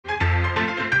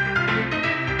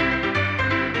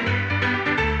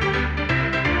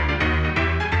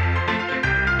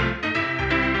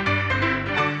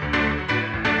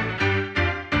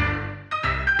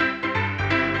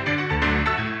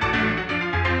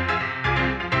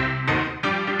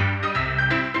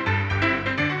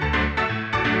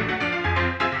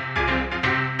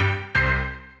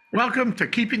Welcome to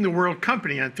Keeping the World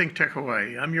Company on ThinkTech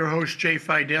Hawaii. I'm your host, Jay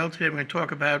Fidell. Today I'm going to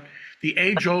talk about the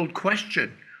age-old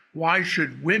question, why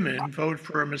should women vote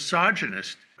for a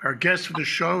misogynist? Our guest for the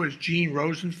show is Jean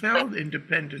Rosenfeld,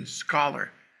 independent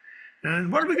scholar. And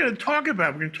what are we going to talk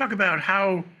about? We're going to talk about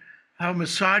how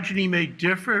misogyny may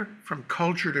differ from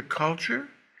culture to culture,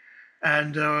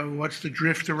 and what's the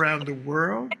drift around the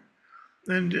world.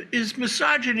 And is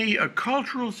misogyny a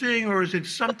cultural thing, or is it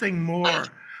something more?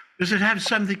 Does it have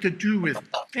something to do with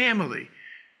family?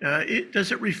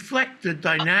 Does it reflect the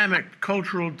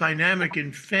cultural dynamic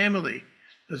in family?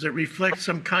 Does it reflect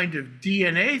some kind of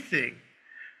DNA thing?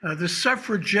 The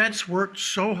suffragettes worked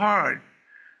so hard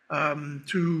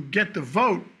to get the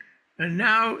vote, and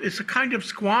now it's a kind of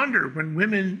squander when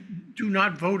women do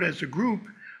not vote as a group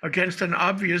against an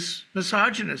obvious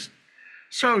misogynist.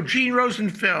 So, Jean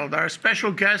Rosenfeld, our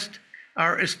special guest,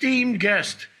 our esteemed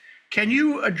guest, can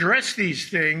you address these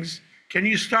things? Can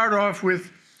you start off with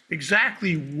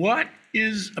exactly what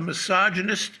is a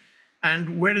misogynist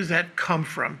and where does that come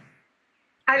from?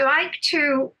 I like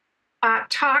to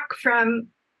talk from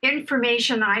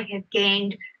information I have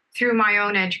gained through my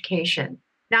own education,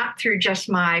 not through just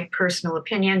my personal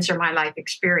opinions or my life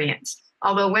experience.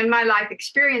 Although when my life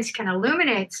experience can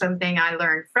illuminate something I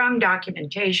learned from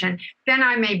documentation, then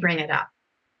I may bring it up,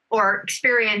 or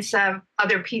experience of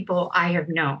other people I have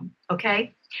known,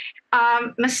 okay?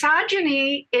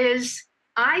 Misogyny is,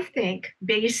 I think,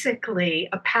 basically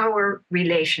a power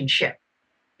relationship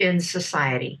in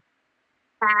society.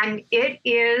 And it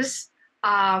is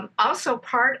also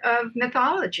part of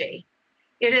mythology.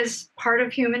 It is part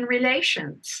of human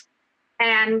relations,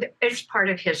 and it's part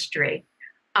of history,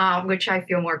 which I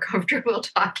feel more comfortable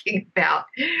talking about.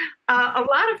 A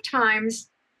lot of times,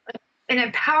 in a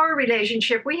power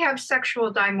relationship, we have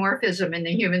sexual dimorphism in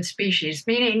the human species,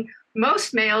 meaning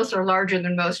most males are larger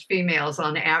than most females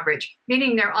on average,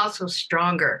 meaning they're also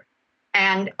stronger.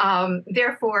 And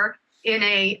therefore, in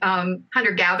a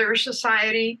hunter-gatherer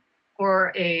society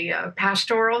or a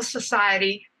pastoral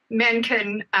society, men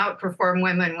can outperform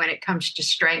women when it comes to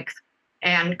strength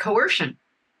and coercion.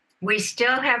 We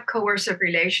still have coercive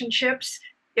relationships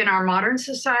in our modern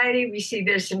society. We see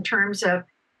this in terms of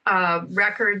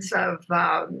records of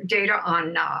data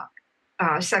on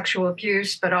sexual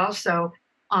abuse, but also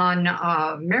on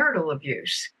marital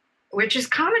abuse, which is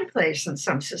commonplace in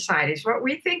some societies. What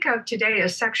we think of today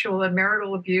as sexual and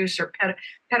marital abuse or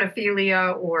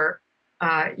pedophilia or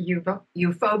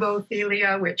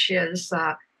euphobophilia, which is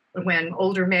when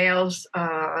older males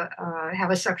have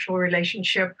a sexual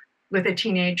relationship with a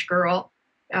teenage girl,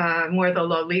 more the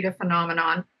Lolita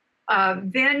phenomenon.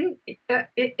 Then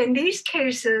in these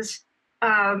cases,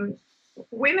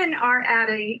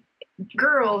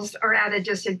 girls are at a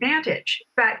disadvantage.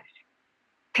 But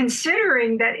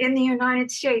considering that in the United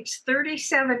States,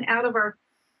 37 out of our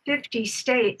 50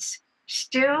 states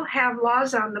still have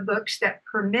laws on the books that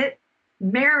permit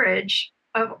marriage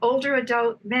of older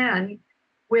adult men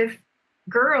with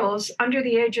girls under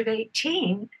the age of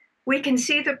 18, we can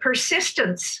see the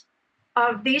persistence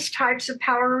of these types of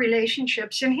power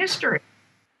relationships in history.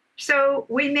 So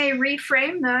we may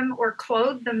reframe them or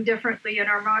clothe them differently in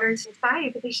our modern society,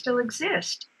 but they still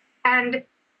exist. And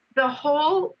the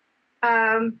whole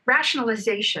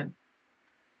rationalization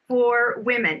for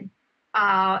women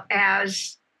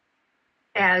as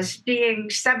being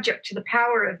subject to the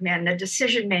power of men, the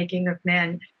decision-making of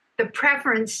men, the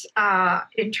preference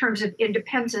in terms of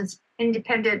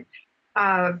independent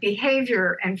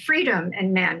behavior and freedom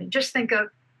in men. Just think of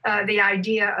the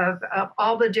idea of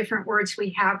all the different words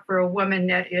we have for a woman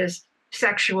that is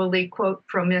sexually, quote,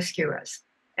 promiscuous.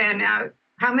 And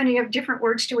how many of different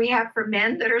words do we have for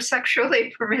men that are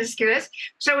sexually promiscuous?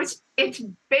 So it's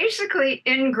basically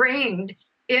ingrained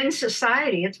in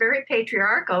society. It's very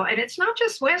patriarchal, and it's not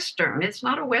just Western. It's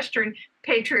not a Western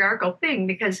patriarchal thing,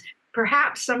 because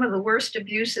perhaps some of the worst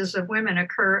abuses of women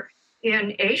occur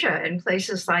in Asia, in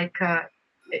places like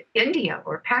India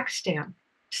or Pakistan.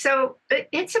 So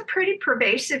it's a pretty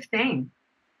pervasive thing.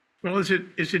 Well, is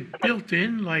it built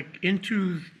in, like,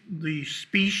 into the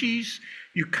species?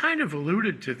 You kind of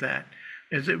alluded to that,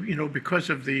 as it, because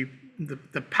of the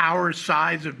power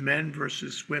size of men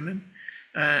versus women.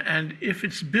 And if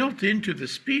it's built into the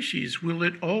species, will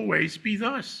it always be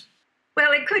thus?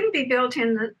 Well, it couldn't be built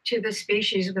into the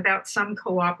species without some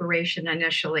cooperation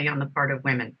initially on the part of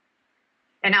women.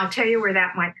 And I'll tell you where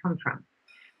that might come from.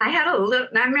 I had a little,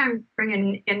 I'm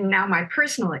bringing in now my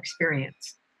personal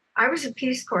experience. I was a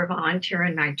Peace Corps volunteer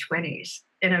in my 20s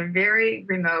in a very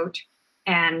remote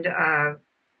and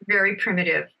very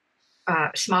primitive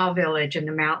small village in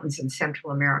the mountains in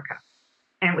Central America.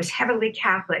 and it was heavily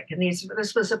Catholic. And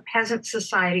this was a peasant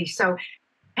society. So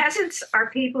peasants are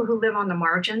people who live on the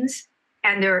margins,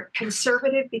 and they're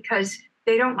conservative because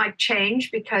they don't like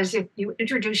change, because if you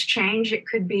introduce change, it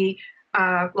could be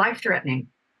life-threatening.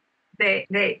 They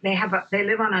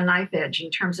live on a knife edge in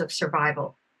terms of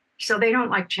survival. So they don't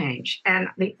like change. And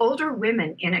the older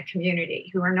women in a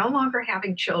community who are no longer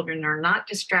having children are not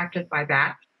distracted by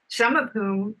that, some of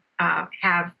whom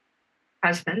have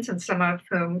husbands, and some of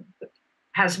whom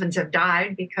husbands have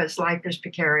died because life is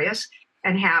precarious,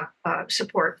 and have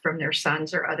support from their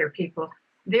sons or other people.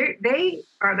 They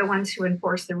are the ones who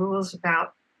enforce the rules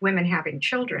about women having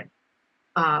children.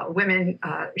 Women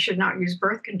should not use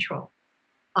birth control.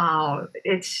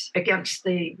 It's against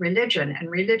the religion, and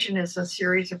religion is a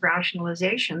series of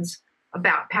rationalizations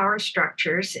about power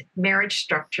structures, marriage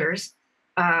structures,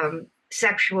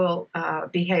 sexual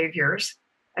behaviors.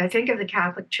 I think of the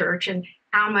Catholic Church and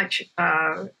how much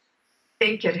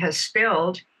ink it has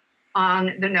spilled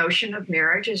on the notion of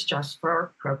marriage is just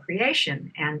for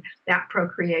procreation, and that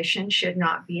procreation should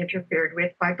not be interfered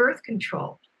with by birth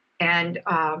control. And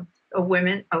a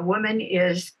woman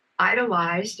is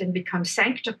idolized and becomes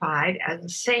sanctified as a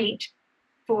saint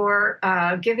for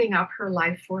giving up her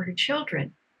life for her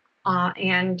children,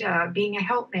 and being a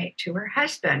helpmate to her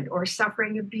husband, or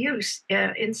suffering abuse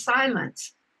in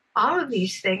silence. All of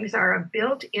these things are a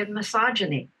built-in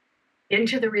misogyny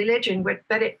into the religion, but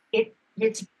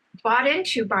it's bought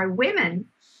into by women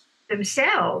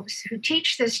themselves who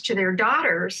teach this to their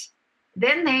daughters.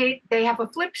 Then they have a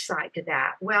flip side to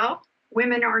that. Well,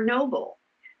 women are noble.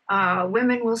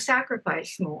 Women will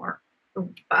sacrifice more.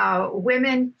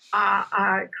 Women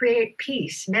create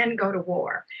peace. Men go to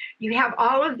war. You have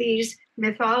all of these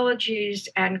mythologies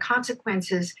and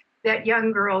consequences that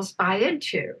young girls buy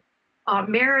into.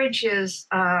 Marriage is,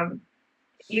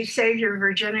 you save your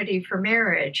virginity for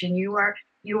marriage, and you are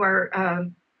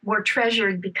more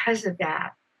treasured because of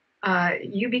that.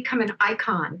 You become an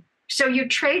icon. So you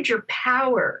trade your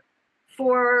power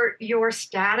for your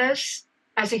status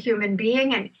as a human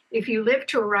being. And if you live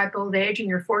to a ripe old age and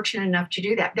you're fortunate enough to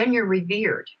do that, then you're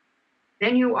revered.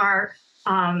 Then you are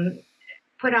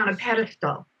put on a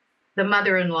pedestal. The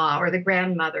mother-in-law or the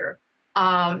grandmother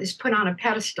is put on a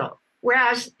pedestal.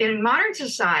 Whereas in modern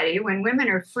society, when women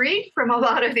are freed from a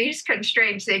lot of these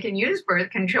constraints, they can use birth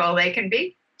control. They can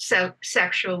be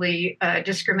sexually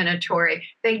discriminatory.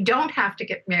 They don't have to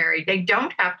get married. They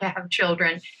don't have to have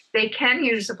children. They can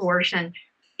use abortion.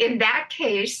 In that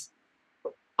case,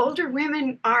 older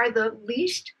women are the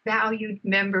least valued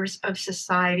members of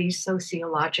society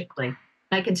sociologically.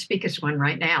 I can speak as one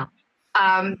right now.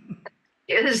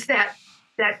 Is that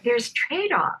there's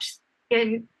trade-offs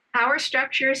in power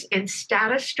structures, in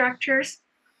status structures.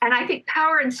 And I think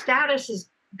power and status is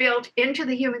built into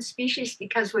the human species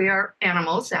because we are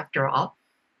animals, after all.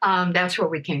 That's where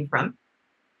we came from.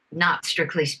 Not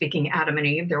strictly speaking, Adam and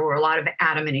Eve. There were a lot of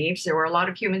Adam and Eves. There were a lot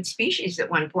of human species at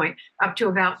one point, up to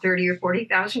about 30 or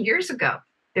 40,000 years ago.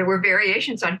 There were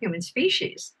variations on human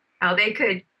species, how they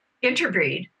could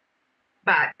interbreed,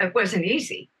 but it wasn't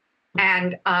easy.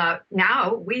 And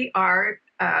now we are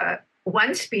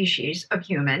one species of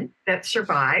human that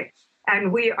survived,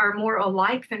 and we are more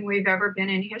alike than we've ever been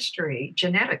in history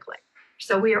genetically.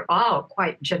 So we are all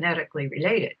quite genetically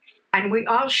related. And we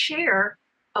all share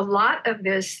a lot of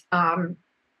this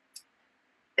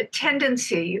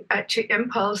tendency to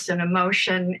impulse and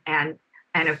emotion. And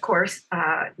of course,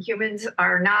 humans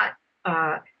are not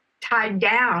tied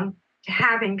down to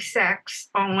having sex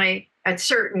only at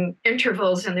certain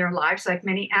intervals in their lives, like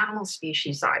many animal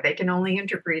species are. They can only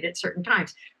interbreed at certain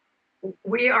times.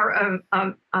 We are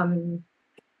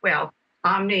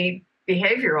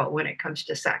omni-behavioral when it comes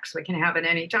to sex. We can have it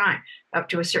any time up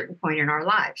to a certain point in our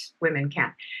lives. Women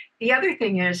can. The other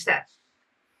thing is that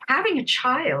having a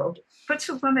child puts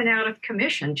a woman out of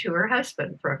commission to her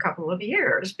husband for a couple of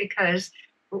years, because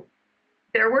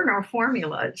there were no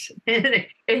formulas in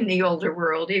the older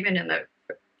world, even in the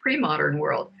pre-modern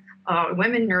world.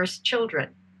 Women nursed children,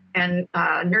 and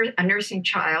a nursing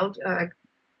child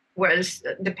was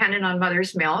dependent on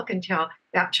mother's milk until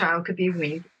that child could be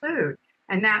weaned food.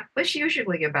 And that was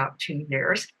usually about 2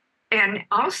 years. And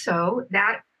also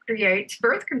that creates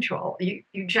birth control. You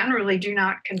generally do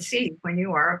not conceive when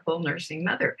you are a full nursing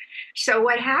mother. So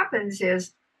what happens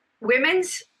is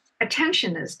women's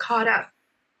attention is caught up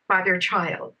by their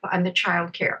child and the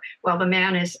child care, while the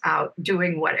man is out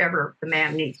doing whatever the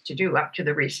man needs to do up to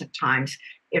the recent times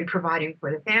in providing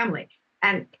for the family.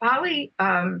 And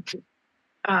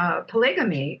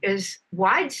polygamy is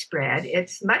widespread.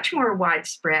 It's much more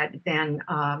widespread than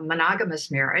monogamous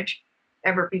marriage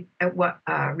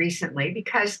recently,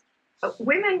 because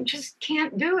women just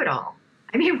can't do it all.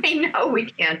 I mean, we know we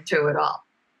can't do it all.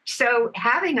 So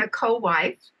having a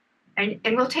co-wife, and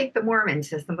we'll take the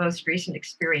Mormons as the most recent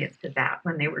experience of that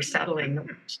when they were settling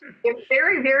the a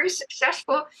very, very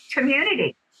successful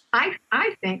community. I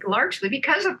think largely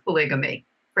because of polygamy,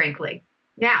 frankly.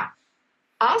 Now,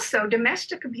 also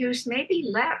domestic abuse may be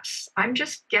less. I'm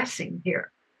just guessing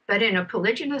here. But in a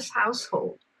polygynous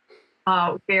household,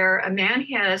 where a man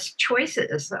has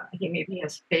choices, he maybe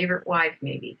has a favorite wife,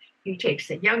 maybe he takes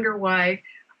a younger wife,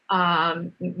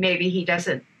 maybe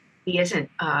he isn't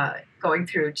going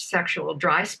through sexual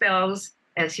dry spells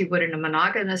as he would in a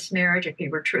monogamous marriage if he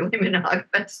were truly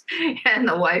monogamous and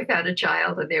the wife had a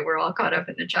child and they were all caught up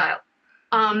in the child.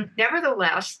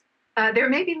 Nevertheless, there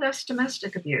may be less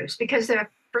domestic abuse because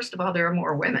first of all, there are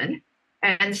more women.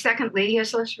 And secondly, he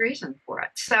has less reason for it.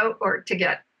 So, or to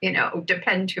get,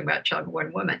 depend too much on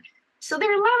one woman. So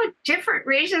there are a lot of different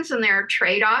reasons and there are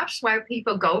trade-offs why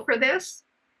people go for this.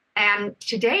 And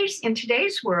in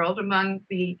today's world, among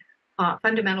the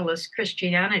fundamentalist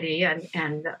Christianity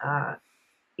and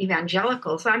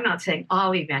evangelicals, I'm not saying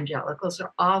all evangelicals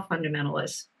or all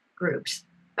fundamentalist groups,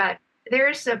 but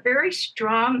there's a very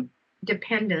strong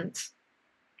dependence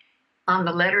on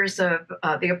the letters of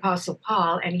the Apostle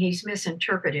Paul, and he's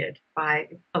misinterpreted by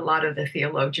a lot of the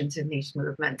theologians in these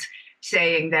movements,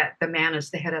 saying that the man is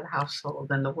the head of the household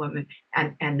and the woman,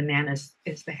 and the man is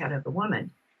the head of the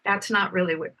woman. That's not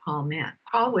really what Paul meant.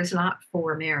 Paul was not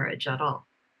for marriage at all.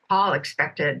 Paul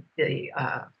expected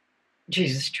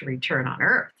Jesus to return on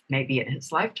earth, maybe in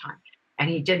his lifetime. And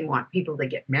he didn't want people to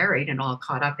get married and all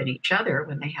caught up in each other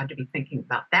when they had to be thinking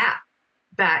about that.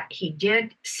 But he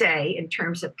did say, in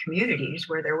terms of communities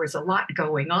where there was a lot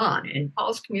going on, in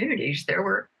Paul's communities, there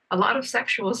were a lot of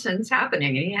sexual sins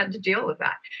happening, and he had to deal with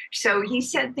that. So he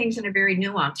said things in a very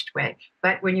nuanced way.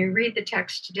 But when you read the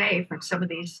text today from some of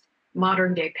these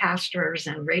modern day pastors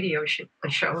and radio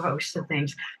show hosts and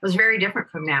things, it was very different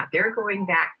from that. They're going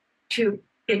back to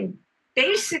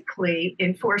basically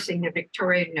enforcing the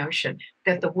Victorian notion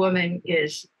that the woman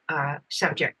is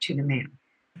subject to the man.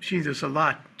 Gee, there's a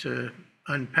lot to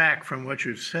unpack from what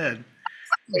you've said.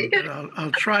 But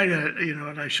I'll try to,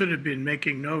 and I should have been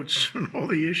making notes on all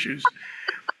the issues.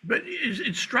 But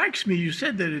it strikes me, you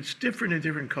said that it's different in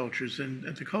different cultures, and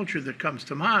the culture that comes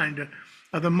to mind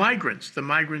are the migrants from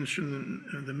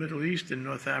the Middle East and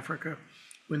North Africa.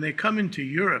 When they come into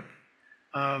Europe,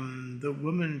 the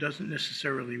woman doesn't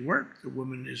necessarily work. The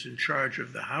woman is in charge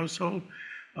of the household.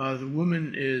 The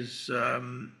woman is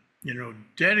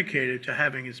dedicated to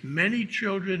having as many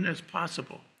children as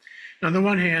possible. Now, on the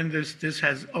one hand, this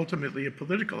has ultimately a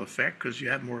political effect because you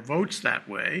have more votes that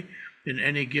way in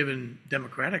any given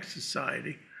democratic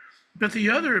society. But the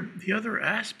other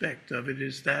aspect of it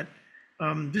is that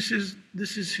this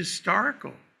is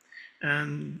historical,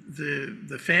 and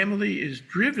the family is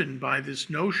driven by this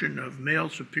notion of male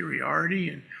superiority,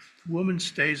 and the woman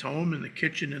stays home in the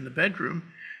kitchen and the bedroom,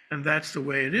 and that's the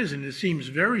way it is. And it seems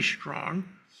very strong,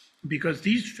 because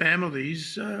these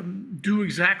families do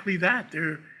exactly that.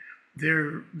 The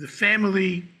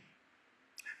family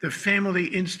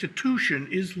institution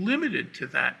is limited to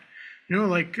that.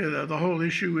 Like the whole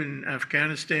issue in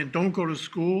Afghanistan: don't go to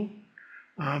school.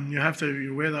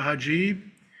 You wear the hijab.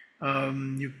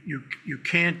 You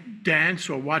can't dance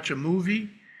or watch a movie.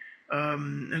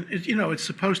 And it's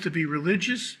supposed to be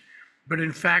religious, but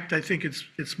in fact, I think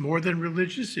it's more than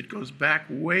religious. It goes back,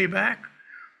 way back.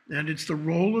 And it's the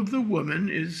role of the woman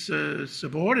is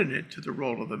subordinate to the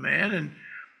role of the man.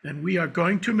 And we are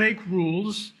going to make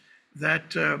rules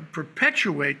that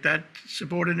perpetuate that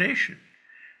subordination.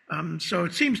 So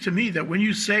it seems to me that when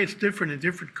you say it's different in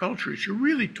different cultures, you're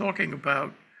really talking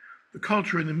about the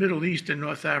culture in the Middle East and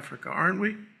North Africa, aren't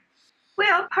we?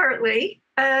 Well, partly.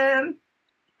 I'm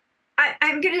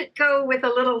going to go with a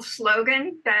little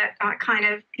slogan that kind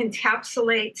of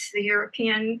encapsulates the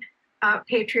European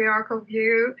patriarchal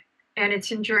view, and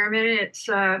it's in German. It's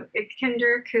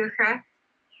Kinder, Küche,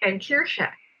 and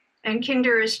Kirche. And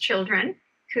Kinder is children,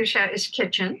 Küche is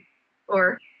kitchen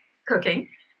or cooking,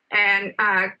 and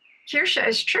Kirche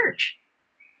is church.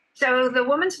 So the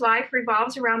woman's life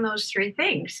revolves around those three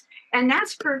things, and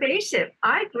that's pervasive.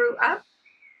 I grew up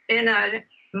in a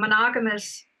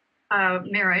monogamous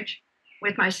marriage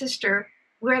with my sister,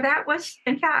 where that was,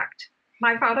 in fact,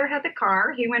 my father had the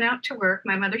car. He went out to work.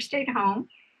 My mother stayed home.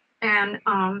 And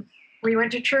we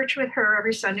went to church with her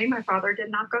every Sunday. My father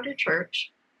did not go to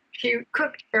church. She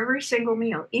cooked every single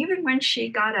meal. Even when she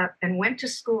got up and went to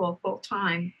school full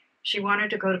time, she wanted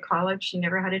to go to college. She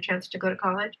never had a chance to go to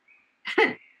college.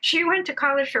 She went to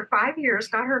college for 5 years,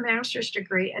 got her master's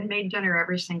degree, and made dinner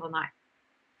every single night.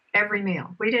 every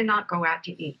meal. We did not go out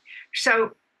to eat.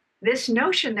 So this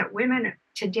notion that women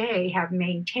today have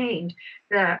maintained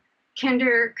the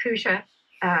Kinder Kirche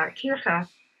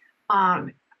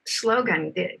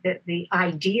slogan, the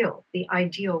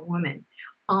ideal woman,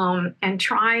 and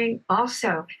trying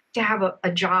also to have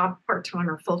a job part-time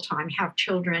or full-time, have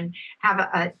children,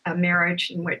 have a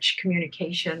marriage in which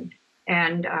communication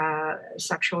and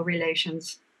sexual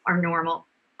relations are normal.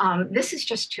 This is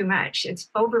just too much. It's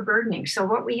overburdening. So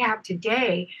what we have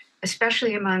today,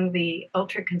 especially among the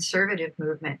ultra-conservative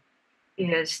movement,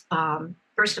 is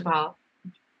first of all,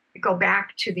 go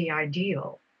back to the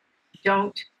ideal.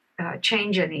 Don't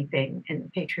change anything in the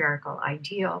patriarchal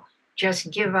ideal.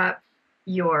 Just give up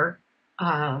your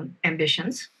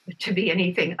ambitions to be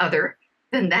anything other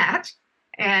than that,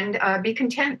 and be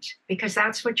content, because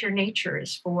that's what your nature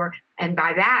is for. And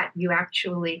by that, you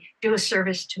actually do a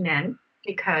service to men,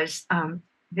 because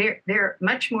they're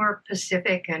much more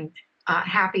pacific and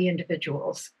happy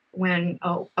individuals when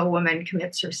a woman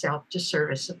commits herself to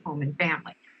service of home and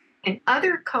family. In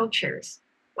other cultures,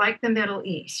 like the Middle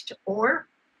East or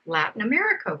Latin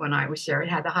America, when I was there, it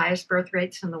had the highest birth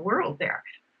rates in the world there,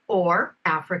 or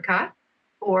Africa,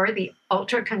 or the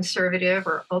ultra-conservative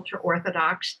or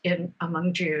ultra-Orthodox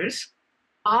among Jews.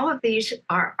 All of these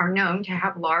are known to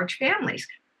have large families.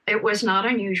 It was not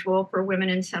unusual for women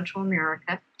in Central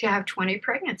America to have 20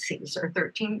 pregnancies or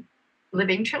 13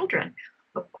 living children.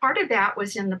 But part of that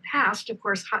was in the past, of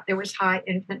course, there was high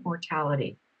infant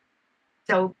mortality.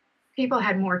 So people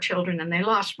had more children and they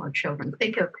lost more children.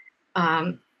 Think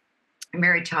of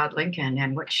Mary Todd Lincoln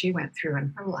and what she went through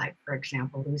in her life, for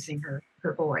example, losing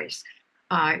her boys.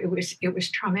 It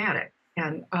was traumatic.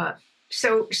 And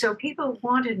so people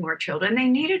wanted more children. They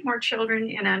needed more children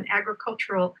in an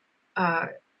agricultural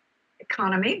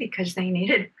economy, because they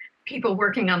needed people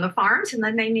working on the farms, and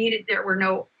then there were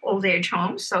no old age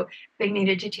homes, so they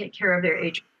needed to take care of their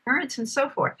aging parents and so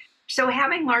forth. So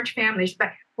having large families,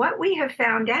 but what we have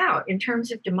found out in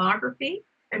terms of demography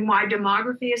and why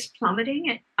demography is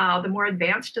plummeting, the more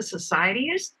advanced a society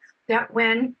is, that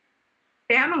when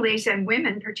families and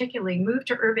women particularly move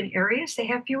to urban areas, they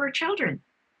have fewer children.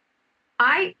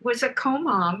 I was a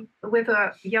co-mom with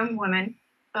a young woman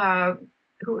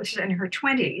who was in her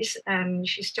 20s, and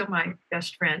she's still my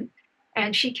best friend.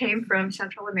 And she came from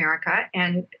Central America,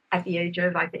 and at the age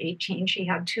of like 18, she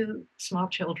had 2 small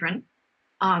children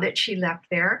that she left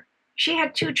there. She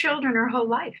had 2 children her whole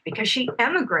life because she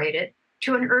emigrated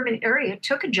to an urban area,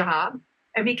 took a job,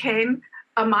 and became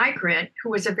a migrant who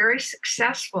was a very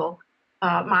successful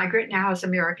migrant, now has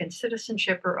American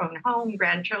citizenship, her own home,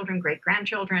 grandchildren,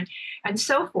 great-grandchildren, and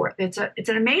so forth. It's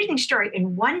an amazing story.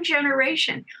 In one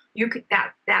generation,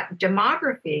 that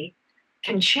demography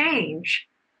can change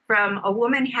from a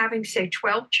woman having, say,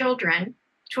 12 children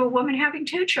to a woman having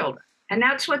 2 children. And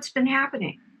that's what's been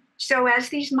happening. So as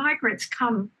these migrants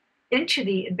come into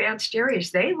the advanced areas,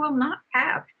 they will not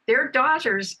have, their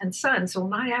daughters and sons will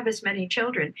not have as many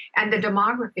children, and the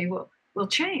demography will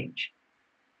change.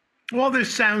 Well,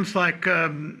 this sounds like,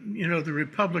 the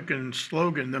Republican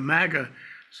slogan, the MAGA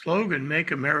slogan,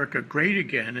 Make America Great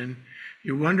Again. And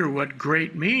you wonder what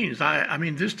great means. I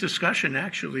mean, this discussion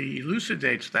actually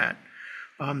elucidates that.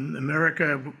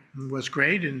 America was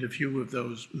great in the view of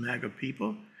those MAGA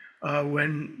people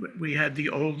when we had the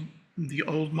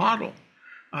old model,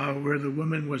 where the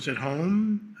woman was at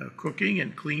home cooking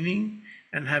and cleaning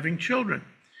and having children.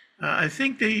 I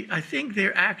think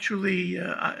they're actually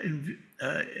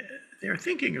they're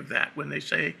thinking of that when they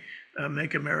say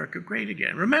make America great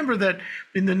again. Remember that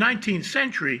in the 19th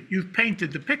century, you've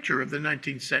painted the picture of the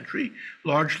 19th century,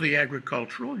 largely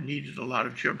agricultural. You needed a lot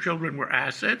of children were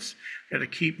assets. Got to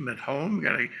keep them at home.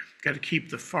 Got to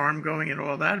keep the farm going and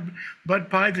all that.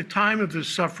 But by the time of the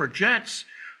suffragettes,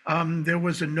 there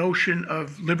was a notion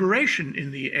of liberation in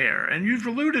the air, and you've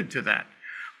alluded to that.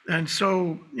 And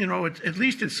so, it's, at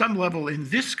least at some level in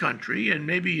this country, and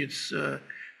maybe it's,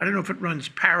 I don't know if it runs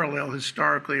parallel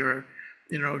historically or,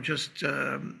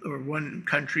 or one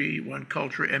country, one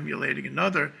culture emulating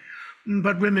another,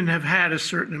 but women have had a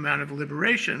certain amount of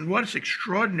liberation. What's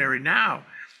extraordinary now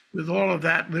with all of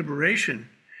that liberation,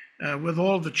 with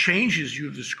all the changes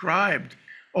you've described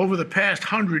over the past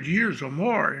 100 years or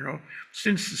more,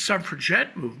 since the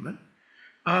suffragette movement,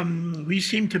 we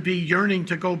seem to be yearning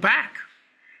to go back,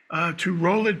 to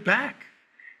roll it back,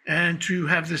 and to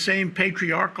have the same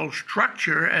patriarchal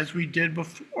structure as we did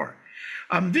before.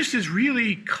 This is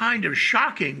really kind of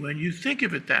shocking when you think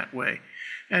of it that way.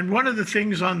 And one of the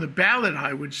things on the ballot,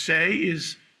 I would say,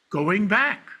 is going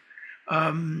back.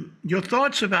 Your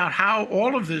thoughts about how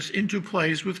all of this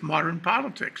interplays with modern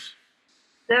politics?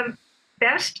 The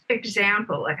best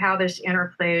example of how this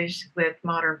interplays with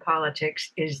modern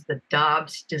politics is the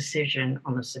Dobbs decision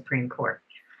on the Supreme Court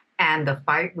and the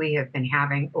fight we have been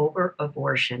having over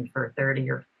abortion for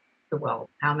 30 or, well,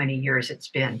 how many years it's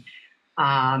been.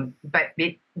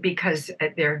 Because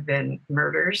there have been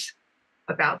murders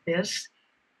about this,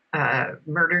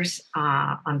 murders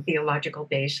on theological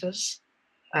basis,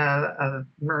 of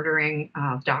murdering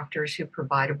doctors who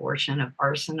provide abortion, of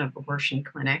arson of abortion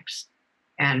clinics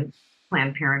and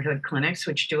Planned Parenthood clinics,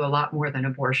 which do a lot more than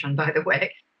abortion, by the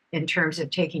way, in terms of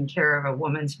taking care of a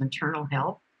woman's maternal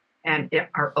health and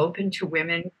are open to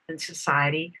women in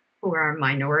society who are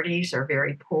minorities or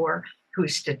very poor,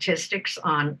 whose statistics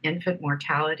on infant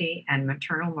mortality and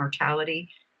maternal mortality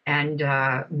and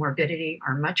morbidity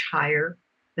are much higher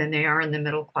than they are in the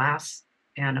middle class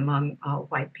and among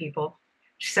white people.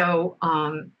 So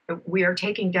we are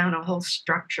taking down a whole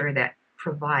structure that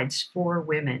provides for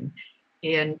women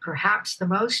in perhaps the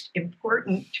most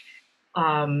important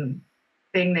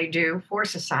thing they do for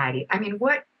society. I mean,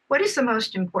 what is the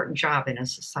most important job in a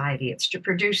society? It's to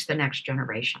produce the next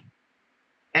generation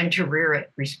and to rear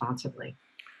it responsibly.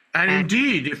 And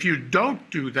indeed, if you don't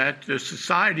do that, the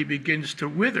society begins to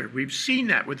wither. We've seen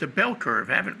that with the bell curve,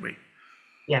 haven't we?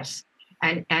 Yes.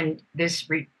 And this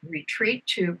retreat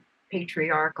to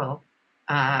patriarchal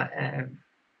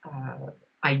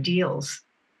ideals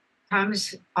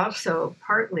comes also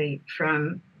partly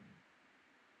from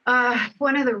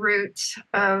one of the roots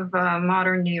of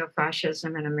modern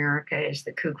neo-fascism in America is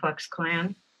the Ku Klux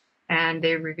Klan, and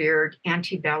they revered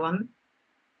antebellum,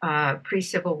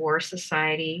 pre-Civil War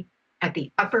society at the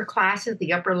upper classes,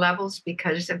 the upper levels,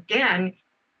 because again,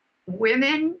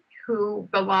 women who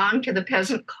belong to the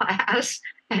peasant class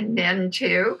and men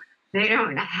too, they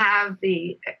don't have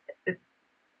the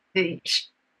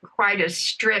quite as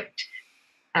strict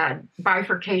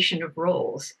bifurcation of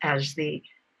roles as the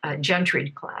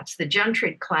gentried class. The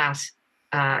gentried class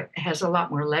has a lot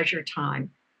more leisure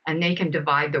time, and they can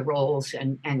divide the roles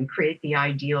and create the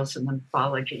ideals and the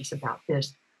mythologies about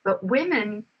this. But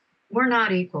women were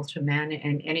not equal to men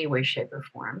in any way, shape, or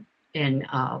form in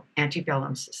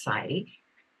antebellum society.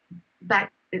 But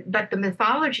the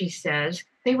mythology says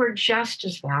they were just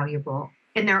as valuable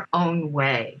in their own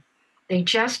way. They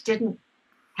just didn't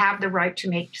have the right to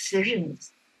make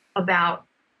decisions about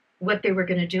what they were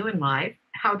going to do in life,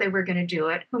 how they were going to do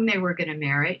it, whom they were going to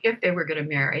marry, if they were going to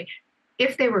marry,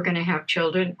 if they were going to have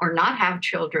children or not have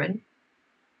children.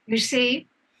 You see,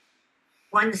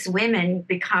 once women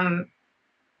become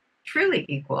truly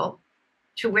equal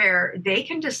to where they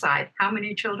can decide how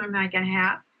many children am I going to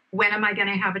have, when am I going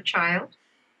to have a child,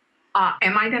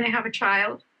 am I going to have a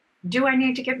child, do I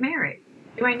need to get married,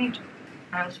 do I need to be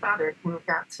a child's father, and we've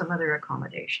got some other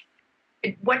accommodation.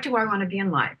 What do I want to be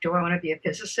in life? Do I want to be a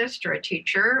physicist or a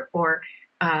teacher, or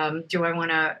do I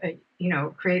want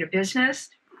to, create a business?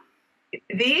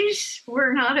 These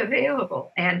were not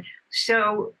available. And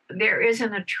so there is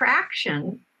an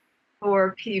attraction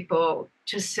for people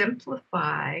to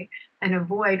simplify and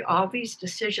avoid all these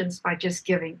decisions by just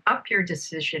giving up your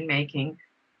decision making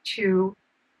to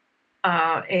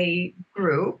a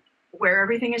group where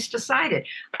everything is decided.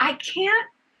 I can't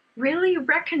really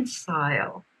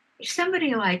reconcile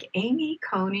somebody like Amy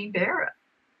Coney Barrett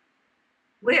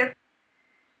with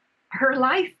her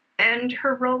life and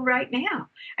her role right now.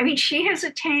 I mean, she has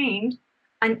attained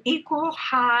an equal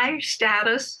high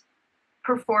status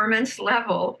performance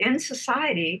level in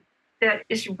society that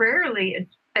is rarely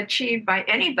achieved by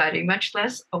anybody, much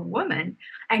less a woman.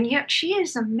 And yet she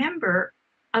is a member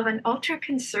of an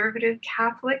ultra-conservative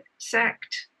Catholic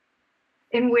sect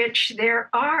in which there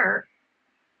are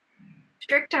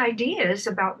strict ideas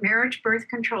about marriage, birth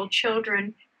control,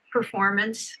 children,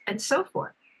 performance, and so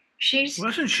forth.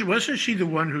 Wasn't she the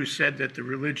one who said that the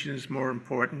religion is more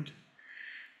important?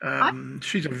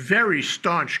 She's a very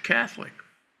staunch Catholic.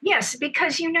 Yes,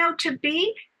 because, to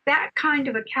be that kind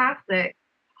of a Catholic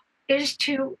is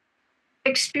to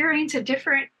experience a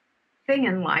different thing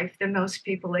in life than most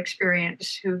people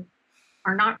experience who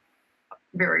are not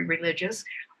very religious,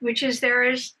 which is there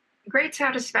is great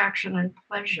satisfaction and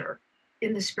pleasure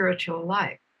in the spiritual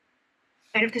life.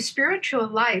 And if the spiritual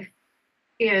life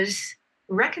is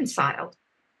reconciled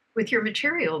with your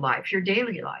material life, your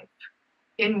daily life,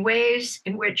 in ways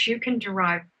in which you can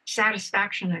derive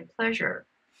satisfaction and pleasure,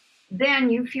 then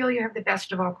you feel you have the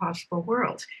best of all possible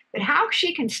worlds. But how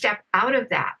she can step out of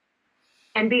that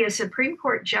and be a Supreme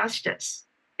Court justice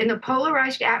in the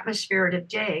polarized atmosphere of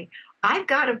today, I've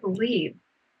got to believe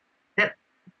that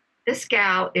this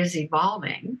gal is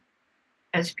evolving,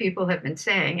 as people have been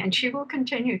saying, and she will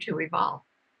continue to evolve.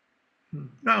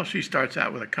 Well, she starts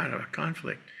out with a kind of a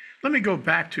conflict. Let me go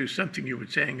back to something you were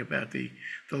saying about the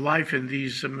life in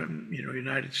these,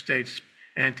 United States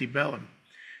antebellum,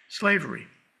 slavery,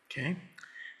 okay?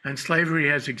 And slavery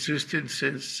has existed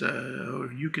since,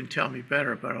 you can tell me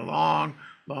better, but a long,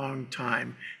 long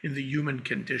time in the human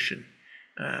condition.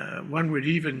 One would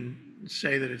even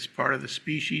say that it's part of the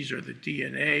species or the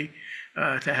DNA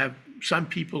to have some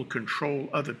people control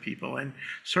other people. And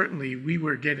certainly we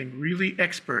were getting really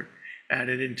expert at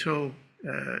it until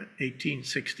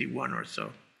 1861 or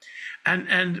so.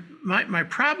 And my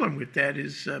problem with that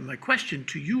is, my question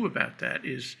to you about that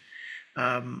is,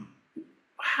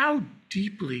 how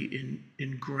deeply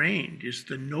ingrained is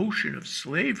the notion of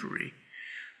slavery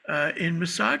in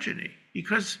misogyny?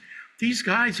 Because these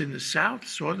guys in the South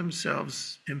saw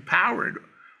themselves empowered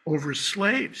over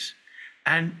slaves.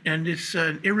 And it's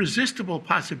an irresistible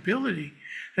possibility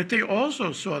that they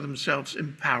also saw themselves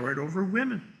empowered over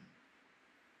women.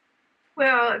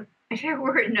 Well, there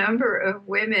were a number of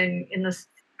women in the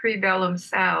pre-bellum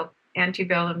South,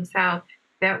 antebellum South,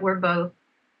 that were both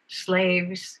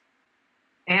slaves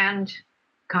and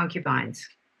concubines,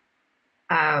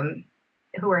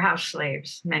 who were house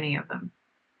slaves, many of them.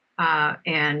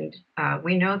 And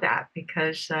we know that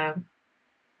because,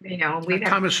 we've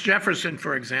Thomas Jefferson,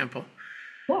 for example.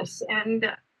 Yes,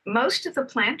 and most of the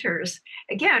planters,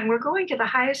 again, we're going to the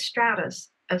highest stratus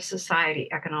of society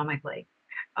economically.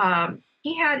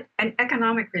 He had an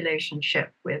economic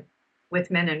relationship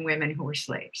with men and women who were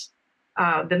slaves.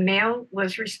 The male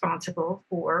was responsible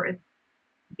for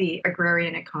the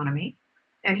agrarian economy,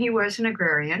 and he was an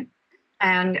agrarian,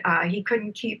 and he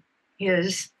couldn't keep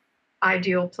his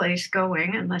ideal place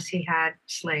going unless he had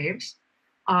slaves.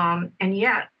 And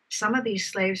yet, some of these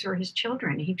slaves were his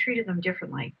children. He treated them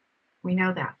differently. We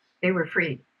know that. They were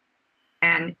freed.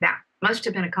 And that must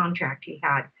have been a contract he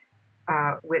had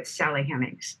with Sally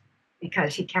Hemings,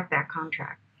 because he kept that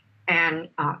contract. And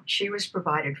she was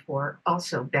provided for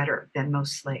also better than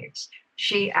most slaves.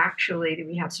 She actually,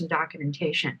 we have some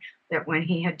documentation that when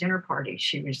he had dinner parties,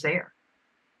 she was there.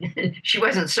 She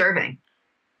wasn't serving.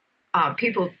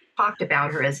 People talked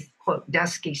about her as, quote,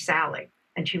 dusky Sally,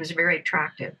 and she was a very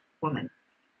attractive woman.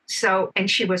 So, and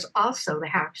she was also the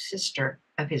half sister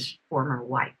of his former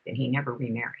wife, and he never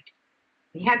remarried.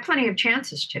 He had plenty of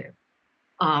chances to,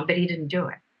 but he didn't do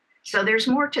it. So there's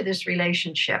more to this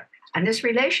relationship. And this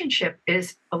relationship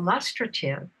is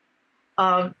illustrative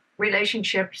of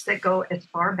relationships that go as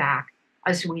far back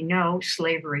as we know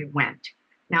slavery went.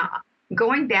 Now,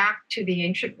 going back to the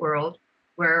ancient world,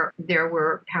 where there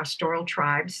were pastoral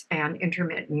tribes and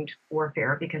intermittent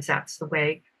warfare, because that's the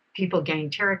way people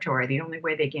gained territory. The only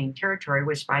way they gained territory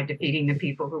was by defeating the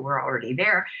people who were already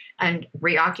there and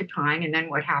reoccupying. And then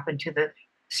what happened to the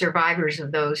survivors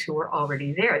of those who were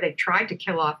already there? They tried to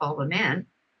kill off all the men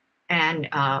and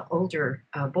older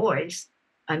boys,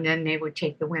 and then they would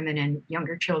take the women and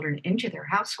younger children into their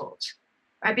households.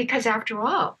 Because after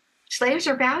all, slaves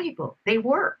are valuable. They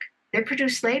work. They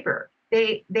produce labor.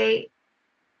 They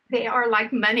are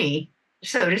like money,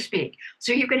 so to speak.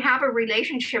 So you can have a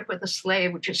relationship with a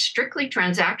slave which is strictly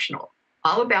transactional,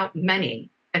 all about money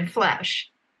and flesh,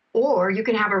 or you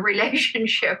can have a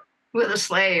relationship with a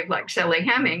slave like Sally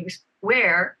Hemings,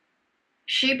 where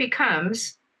she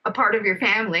becomes a part of your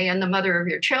family and the mother of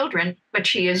your children, but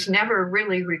she is never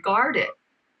really regarded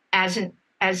as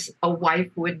a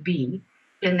wife would be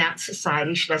in that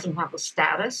society. She doesn't have the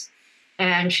status,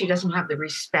 and she doesn't have the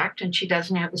respect, and she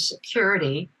doesn't have the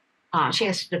security. She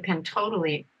has to depend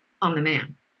totally on the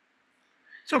man.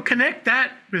 So connect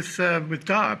that with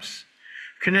Dobbs,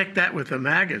 connect that with the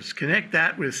MAGAs, connect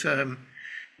that with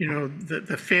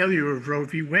the failure of Roe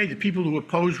v. Wade, the people who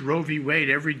oppose Roe v. Wade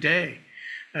every day.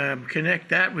 Connect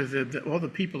that with all the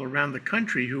people around the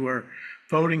country who are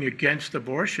voting against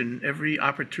abortion every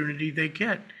opportunity they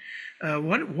get.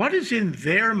 What is in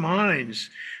their minds,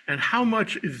 and how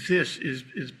much of this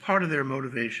is part of their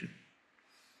motivation?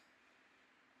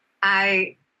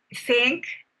 I think,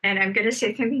 and I'm going to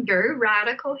say something very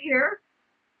radical here,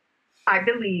 I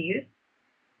believe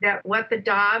that what the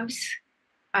Dobbs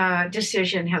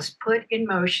decision has put in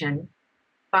motion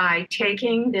by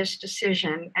taking this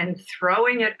decision and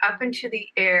throwing it up into the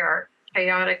air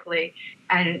chaotically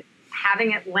and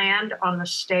having it land on the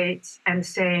states and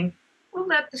saying, we'll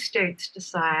let the states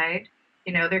decide.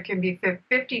 There can be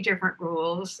 50 different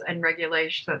rules and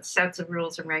regulations, sets of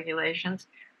rules and regulations,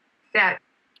 that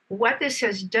what this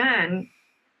has done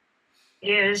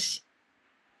is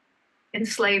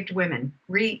enslaved women,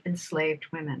 re-enslaved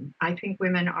women. I think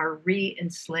women are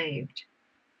re-enslaved.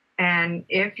 And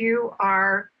if you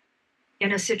are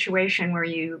in a situation where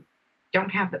you don't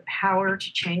have the power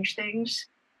to change things,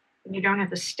 You don't have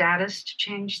the status to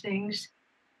change things.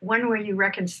 One way you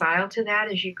reconcile to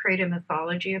that is you create a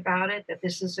mythology about it, that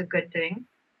this is a good thing.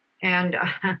 And,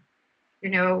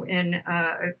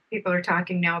 people are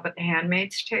talking now about The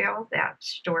Handmaid's Tale, that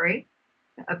story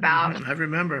about I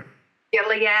remember.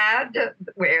 Gilead,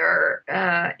 where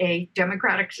a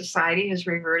democratic society has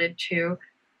reverted to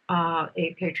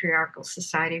a patriarchal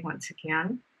society once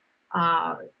again.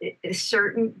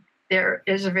 There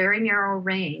is a very narrow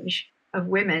range of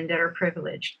women that are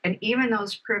privileged, and even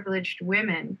those privileged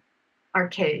women are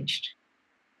caged.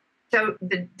 So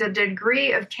the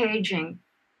degree of caging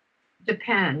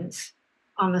depends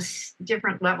on the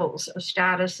different levels of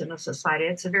status in a society.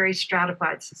 It's a very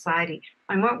stratified society.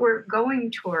 And what we're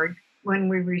going toward when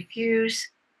we refuse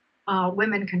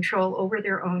women control over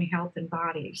their own health and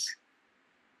bodies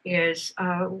is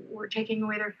we're taking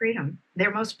away their freedom,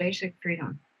 their most basic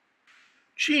freedom.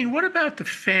 Jean, what about the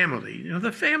family? You know,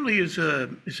 the family is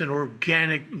an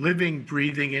organic, living,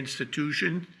 breathing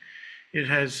institution. It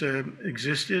has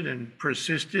existed and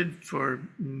persisted for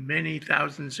many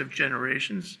thousands of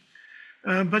generations.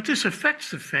 But this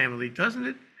affects the family, doesn't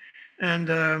it? And,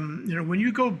 when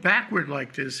you go backward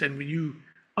like this and when you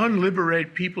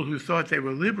unliberate people who thought they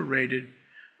were liberated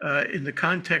in the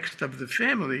context of the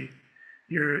family,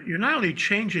 you're not only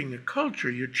changing the culture,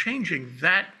 you're changing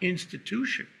that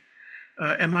institution.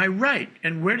 Am I right?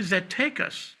 And where does that take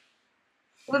us?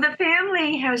 Well, the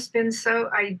family has been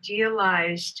so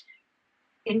idealized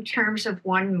in terms of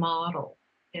one model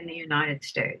in the United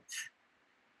States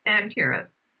and Europe,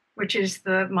 which is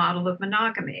the model of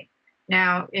monogamy.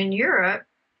 Now, in Europe,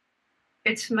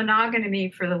 it's monogamy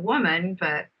for the woman,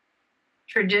 but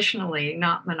traditionally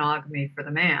not monogamy for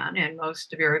the man. And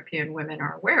most of European women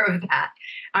are aware of that.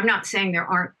 I'm not saying there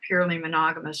aren't purely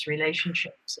monogamous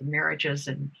relationships and marriages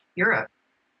in Europe.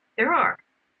 There are.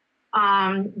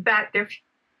 But there,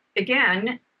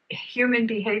 again, human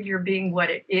behavior being what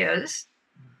it is,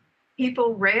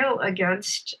 people rail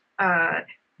against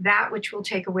that which will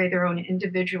take away their own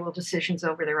individual decisions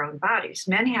over their own bodies.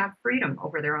 Men have freedom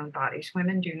over their own bodies,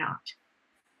 women do not.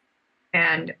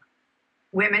 And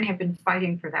women have been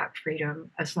fighting for that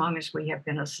freedom as long as we have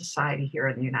been a society here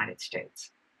in the United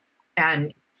States.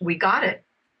 And we got it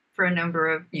for a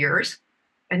number of years,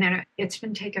 and then it's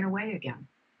been taken away again.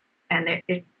 And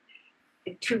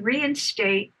to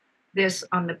reinstate this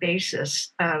on the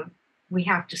basis of we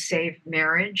have to save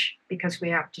marriage because we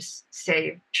have to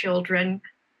save children,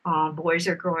 boys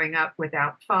are growing up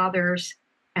without fathers,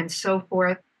 and so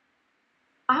forth.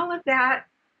 All of that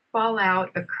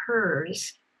fallout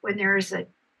occurs when there is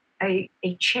a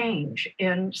change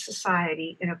in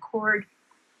society in accord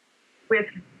with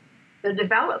the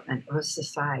development of a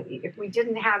society. If we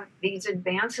didn't have these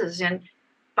advances in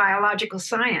biological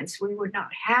science, we would not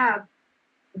have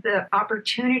the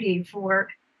opportunity for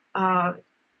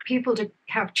people to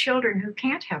have children who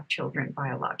can't have children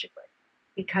biologically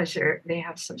because they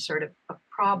have some sort of a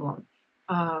problem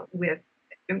with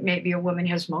maybe a woman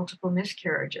has multiple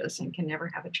miscarriages and can never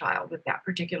have a child with that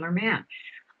particular man.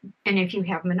 And if you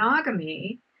have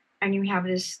monogamy and you have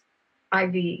this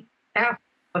IVF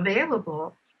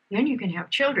available, then you can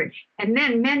have children. And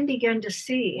then men begin to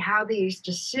see how these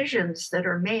decisions that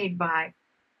are made by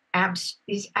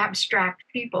these abstract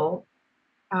people,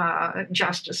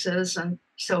 justices and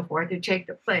so forth, who take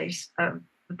the place of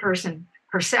the person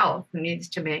herself who needs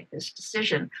to make this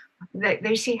decision,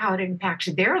 they see how it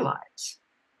impacts their lives.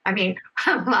 I mean,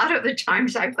 a lot of the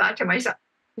times I've thought to myself,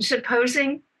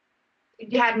 supposing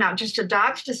you had not just a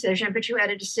dog's decision, but you had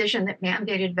a decision that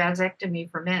mandated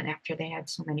vasectomy for men after they had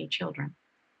so many children.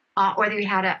 Or you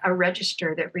had a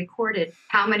register that recorded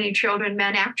how many children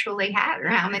men actually had or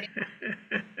how many.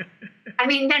 I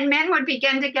mean, then men would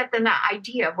begin to get the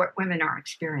idea of what women are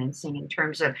experiencing in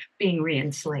terms of being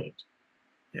re-enslaved.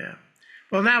 Yeah.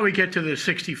 Well, now we get to the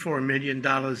 $64 million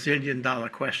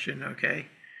zillion question, okay?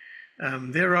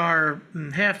 There are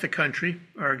half the country,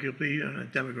 arguably, on a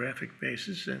demographic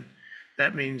basis, and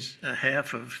that means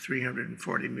half of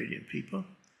 340 million people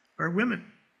are women.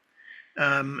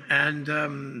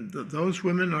 Those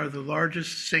women are the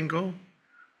largest single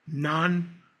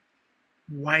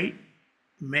non-white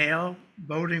male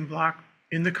voting bloc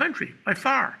in the country by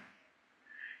far.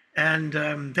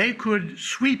 And they could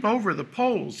sweep over the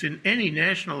polls in any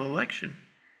national election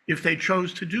if they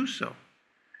chose to do so.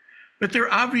 But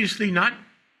they're obviously not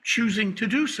choosing to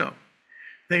do so.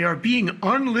 They are being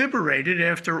unliberated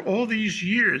after all these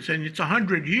years, and it's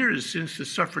 100 years since the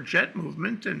suffragette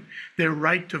movement and their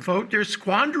right to vote. They're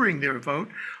squandering their vote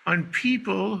on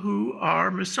people who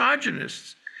are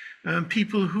misogynists,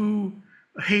 people who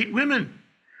hate women,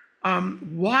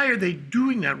 Why are they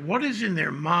doing that? What is in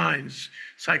their minds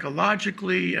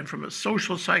psychologically and from a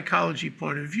social psychology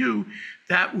point of view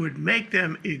that would make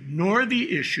them ignore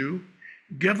the issue,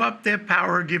 give up their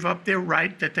power, give up their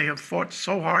right that they have fought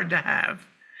so hard to have,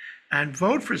 and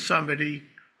vote for somebody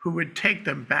who would take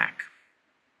them back?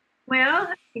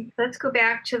 Well, let's go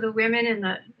back to the women in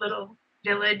the little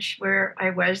village where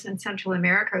I was in Central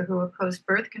America who opposed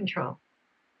birth control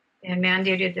and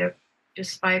mandated that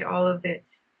despite all of the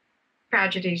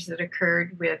tragedies that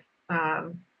occurred with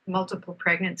multiple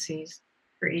pregnancies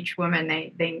for each woman,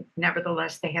 they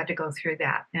nevertheless, they had to go through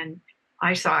that. And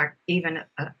I saw even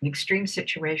an extreme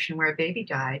situation where a baby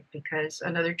died because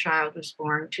another child was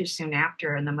born too soon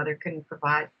after and the mother couldn't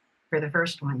provide for the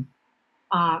first one.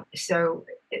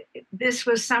 This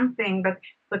was something,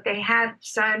 but they had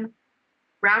some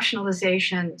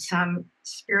rationalization, some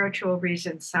spiritual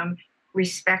reason, some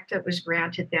respect that was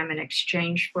granted them in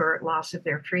exchange for loss of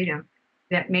their freedom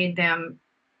that made them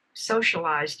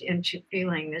socialized into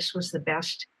feeling this was the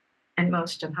best and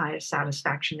most and highest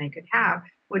satisfaction they could have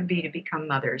would be to become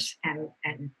mothers and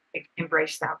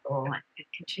embrace that role and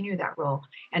continue that role.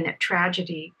 And that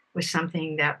tragedy was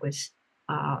something that was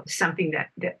something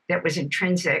that was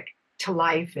intrinsic to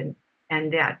life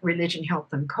and that religion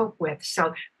helped them cope with.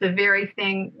 So the very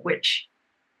thing which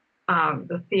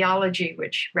the theology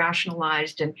which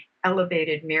rationalized and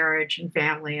elevated marriage and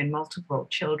family and multiple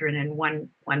children and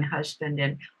one husband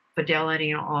and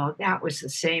fidelity and all that was the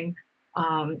same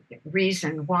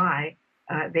reason why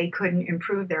they couldn't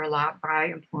improve their lot by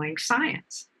employing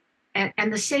science.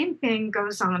 And the same thing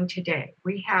goes on today.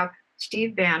 We have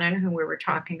Steve Bannon, who we were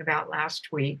talking about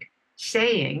last week,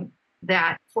 saying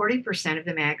that 40% of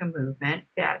the MAGA movement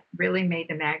that really made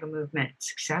the MAGA movement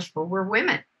successful were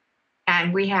women.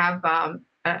 And we have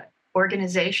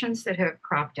organizations that have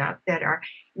cropped up that are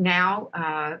now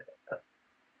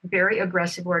very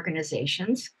aggressive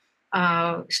organizations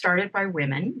started by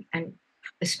women, and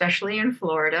especially in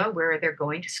Florida, where they're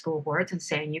going to school boards and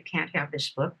saying, you can't have this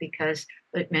book because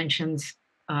it mentions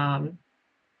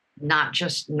not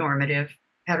just normative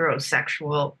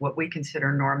heterosexual, what we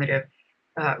consider normative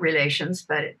relations,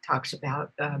 but it talks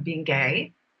about being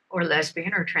gay or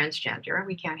lesbian or transgender.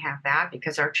 We can't have that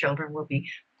because our children will be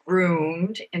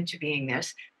groomed into being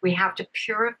this. We have to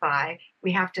purify,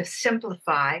 we have to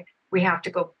simplify, we have to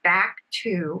go back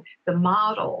to the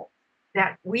model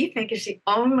that we think is the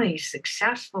only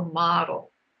successful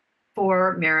model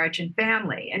for marriage and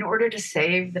family in order to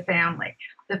save the family.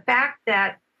 The fact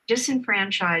that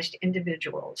disenfranchised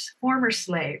individuals, former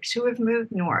slaves who have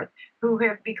moved north, who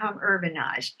have become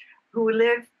urbanized, who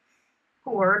live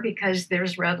poor because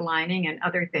there's redlining and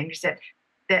other things that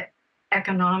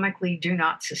economically do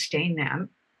not sustain them,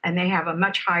 and they have a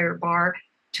much higher bar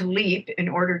to leap in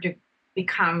order to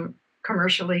become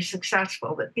commercially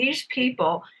successful. That these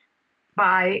people,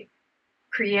 by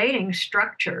creating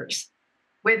structures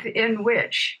within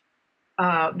which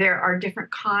there are different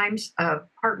kinds of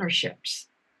partnerships,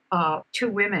 two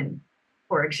women,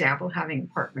 for example, having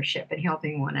partnership and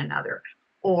helping one another,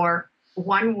 or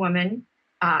one woman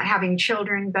having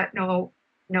children but no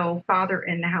father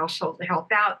in the household to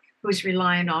help out, who's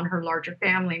relying on her larger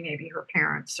family, maybe her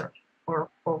parents or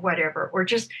whatever, or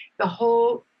just the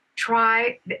whole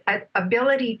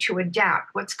ability to adapt.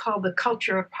 What's called the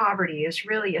culture of poverty is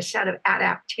really a set of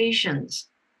adaptations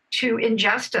to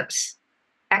injustice,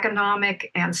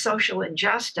 economic and social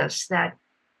injustice that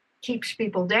keeps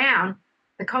people down.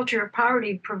 The culture of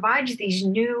poverty provides these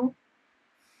new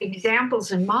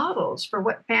examples and models for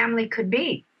what family could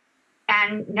be.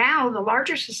 And now the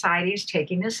larger society is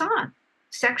taking this on.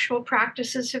 Sexual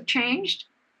practices have changed,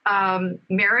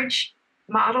 marriage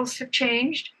models have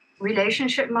changed,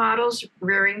 relationship models,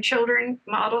 rearing children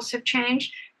models have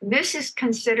changed. This is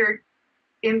considered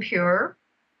impure,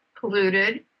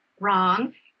 polluted,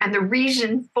 wrong, and the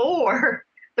reason for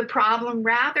the problem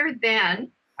rather than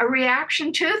a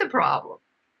reaction to the problem,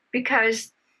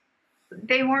 because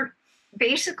they weren't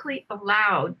basically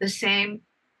allowed the same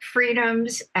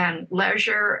freedoms and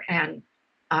leisure and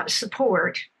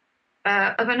support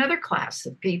of another class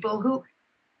of people who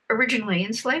originally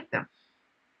enslaved them.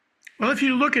 Well, if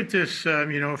you look at this,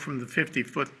 from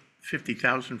the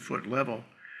 50,000 foot level,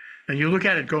 and you look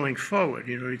at it going forward,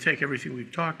 you take everything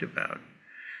we've talked about,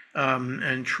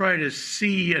 and try to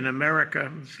see an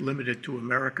America, it's limited to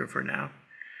America for now,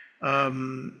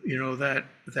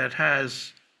 that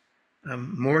has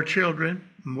more children,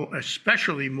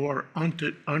 especially more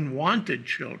unwanted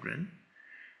children,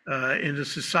 in a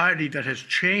society that has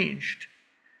changed,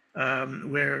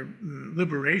 where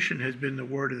liberation has been the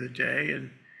word of the day,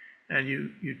 and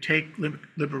you take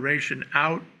liberation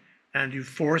out and you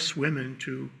force women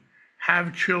to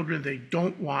have children they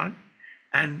don't want,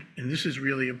 and this is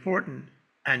really important,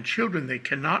 and children they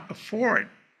cannot afford,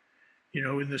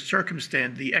 in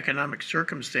the economic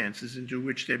circumstances into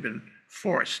which they've been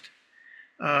forced.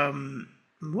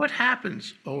 What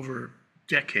happens over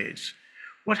decades?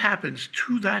 What happens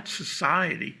to that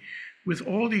society with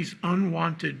all these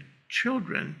unwanted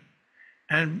children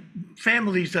and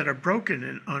families that are broken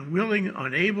and unwilling,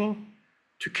 unable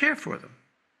to care for them?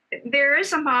 There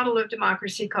is a model of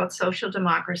democracy called social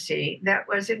democracy that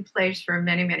was in place for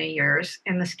many, many years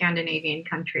in the Scandinavian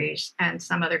countries and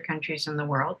some other countries in the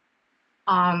world,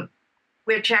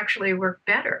 which actually worked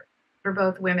better for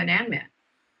both women and men,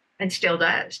 and still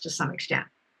does to some extent.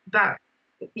 But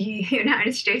the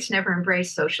United States never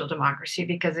embraced social democracy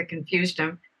because it confused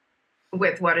them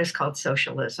with what is called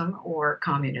socialism or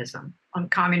communism.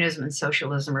 Communism and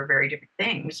socialism are very different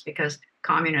things, because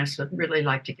communists would really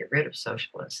like to get rid of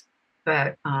socialists,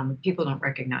 but people don't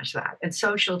recognize that. And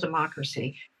social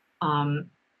democracy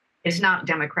is not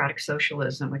democratic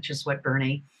socialism, which is what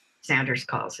Bernie Sanders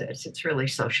calls it. It's really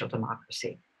social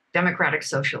democracy. Democratic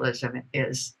socialism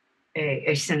is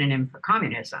a synonym for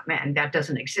communism, and that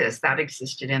doesn't exist. That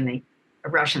existed in the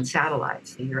Russian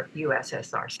satellites, the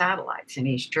USSR satellites in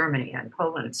East Germany and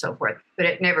Poland and so forth, but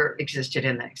it never existed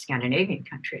in the Scandinavian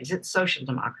countries. It's social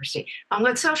democracy.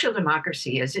 What social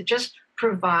democracy is, it just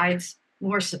provides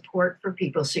more support for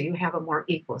people so you have a more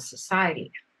equal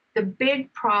society. The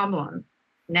big problem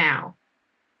now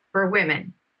for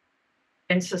women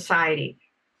in society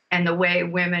and the way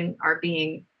women are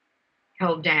being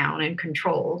held down and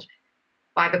controlled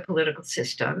by the political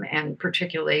system, and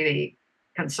particularly the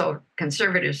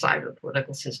conservative side of the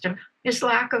political system, is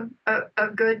lack of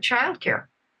good childcare.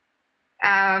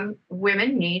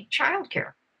 Women need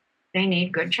childcare. They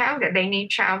need good childcare. They need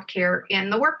childcare in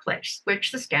the workplace,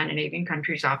 which the Scandinavian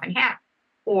countries often have,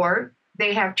 or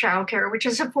they have childcare which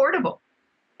is affordable.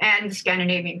 And the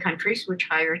Scandinavian countries, with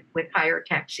higher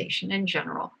taxation in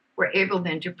general, were able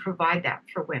then to provide that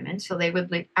for women, so they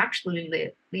would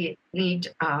actually lead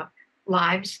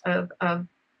lives of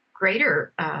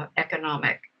greater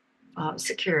economic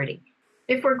security.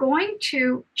 If we're going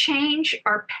to change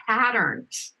our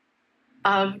patterns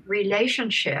of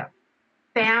relationship,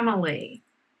 family,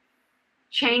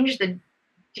 change the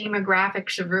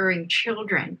demographics of rearing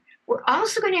children, we're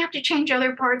also going to have to change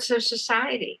other parts of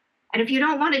society. And if you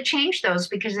don't want to change those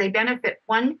because they benefit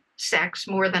one sex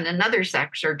more than another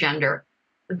sex or gender,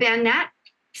 then that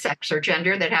sex or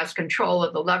gender that has control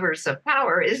of the levers of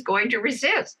power is going to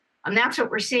resist. And that's what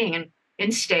we're seeing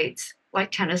in states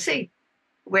like Tennessee,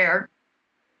 where,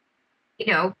 you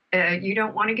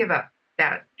don't want to give up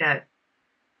that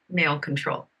male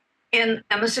control. In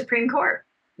the Supreme Court,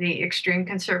 the extreme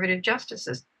conservative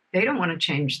justices, they don't want to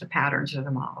change the patterns or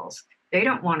the models. They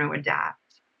don't want to adapt.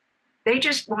 They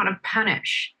just want to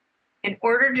punish in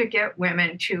order to get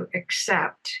women to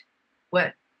accept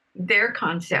what their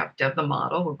concept of the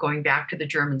model, we're going back to the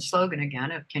German slogan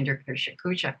again of Kinderküche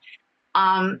Küche,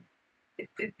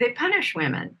 they punish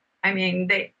women. I mean,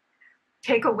 they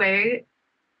take away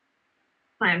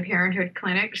Planned Parenthood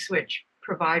clinics, which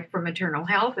provide for maternal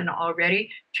health, and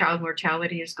already child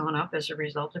mortality has gone up as a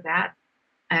result of that.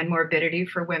 And morbidity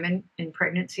for women in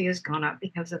pregnancy has gone up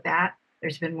because of that.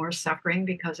 There's been more suffering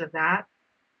because of that,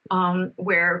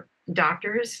 where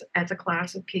doctors as a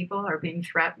class of people are being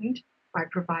threatened by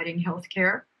providing health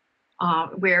care,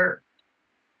 where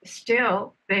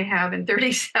still they have in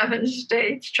 37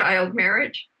 states child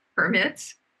marriage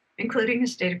permits, including the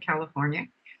state of California,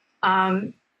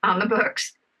 on the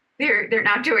books. They're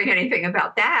not doing anything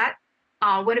about that.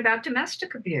 What about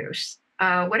domestic abuse?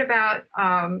 What about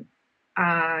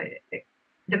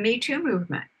the Me Too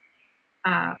movement?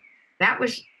 That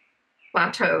was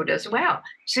plateaued as well.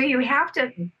 So you have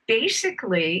to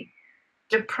basically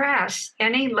depress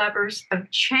any levers of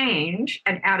change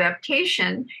and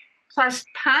adaptation, plus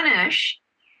punish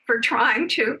for trying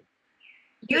to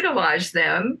utilize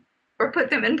them or put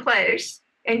them in place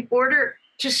in order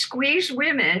to squeeze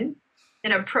women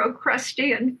in a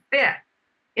Procrustean fit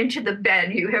into the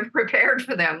bed you have prepared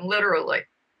for them, literally.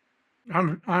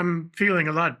 I'm feeling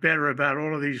a lot better about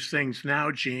all of these things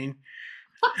now, Jean.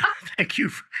 Thank you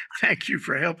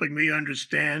for helping me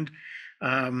understand.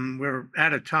 We're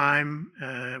out of time.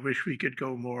 I wish we could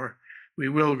go more. We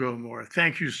will go more.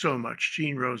 Thank you so much,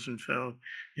 Jean Rosenfeld,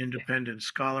 independent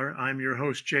scholar. I'm your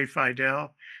host, Jay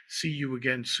Fidell. See you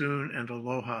again soon, and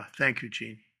aloha. Thank you,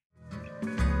 Jean.